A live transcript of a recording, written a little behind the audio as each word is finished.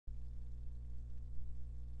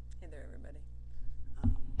there, everybody.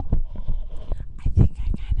 I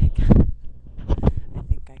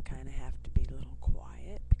think I kind of have to be a little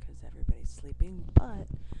quiet because everybody's sleeping, but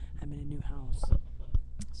I'm in a new house,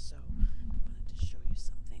 so I wanted to show you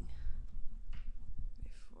something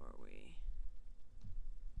before we.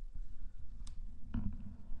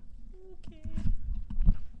 Okay.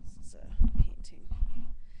 This is a painting.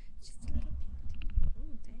 Just a little painting.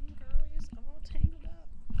 Oh, dang, girl, you're all tangled up.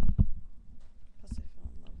 Plus, I fell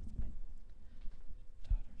in love with my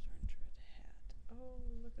daughter's orange red hat. Oh,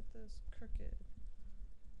 look at this, crooked.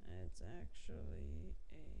 It's actually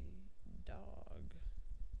a dog.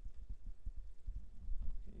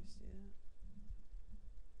 Can you see that?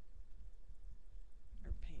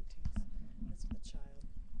 Or paintings. That's the child.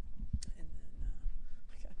 And then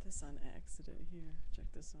I got this on accident here.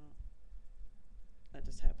 Check this out. That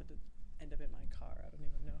just happened to end up in my car. I don't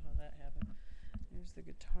even know how that happened. Here's the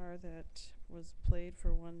guitar that was played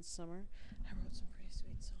for one summer. I wrote some pretty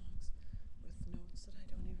sweet songs with notes that I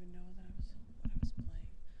don't even know that what I was playing.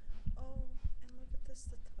 Oh, and look at this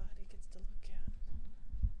that the body gets to look at.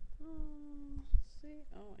 Oh, see?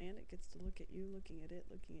 Oh, and it gets to look at you, looking at it,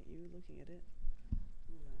 looking at you, looking at it.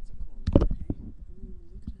 Oh, that's a cool mirror, hey? Oh,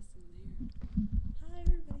 look at us in there. Hi,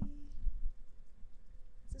 everybody.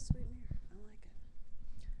 It's a sweet mirror. I like it.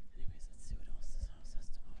 Anyways, let's see what else this house has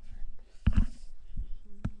to offer.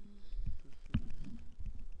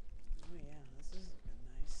 Oh, yeah, this is looking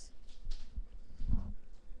nice.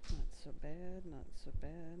 Not so bad, not so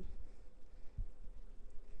bad.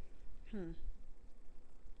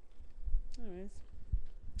 Anyways,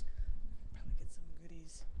 probably get some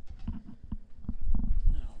goodies.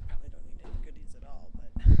 No, probably don't need any goodies at all,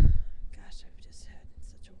 but gosh, I've just had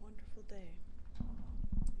such a wonderful day. I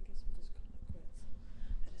guess we'll just call it quits.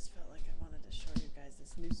 I just felt like I wanted to show you guys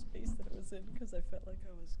this new space that I was in because I felt like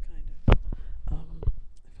I was kind of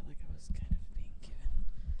being given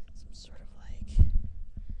some sort of like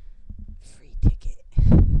free ticket.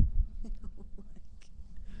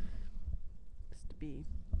 Just to be.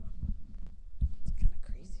 It's kind of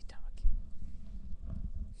crazy talking.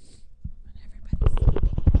 When everybody's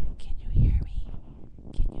sleeping. Can you hear me?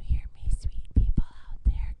 Can you hear me, sweet people out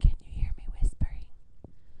there? Can you hear me whispering?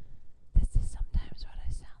 This is sometimes what I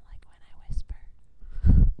sound like when I whisper.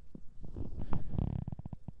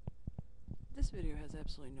 This video has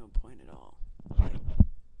absolutely no point at all. Like,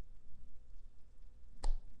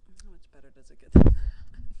 how much better does it get than that?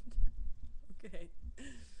 Okay.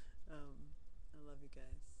 I love you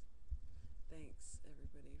guys. Thanks,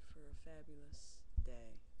 everybody, for a fabulous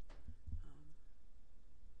day.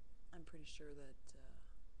 I'm pretty sure that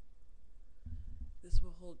this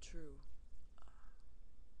will hold true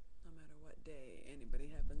no matter what day anybody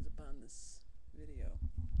happens upon this video.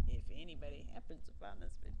 If anybody happens upon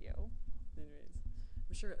this video. Anyways,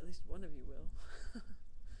 I'm sure at least one of you will.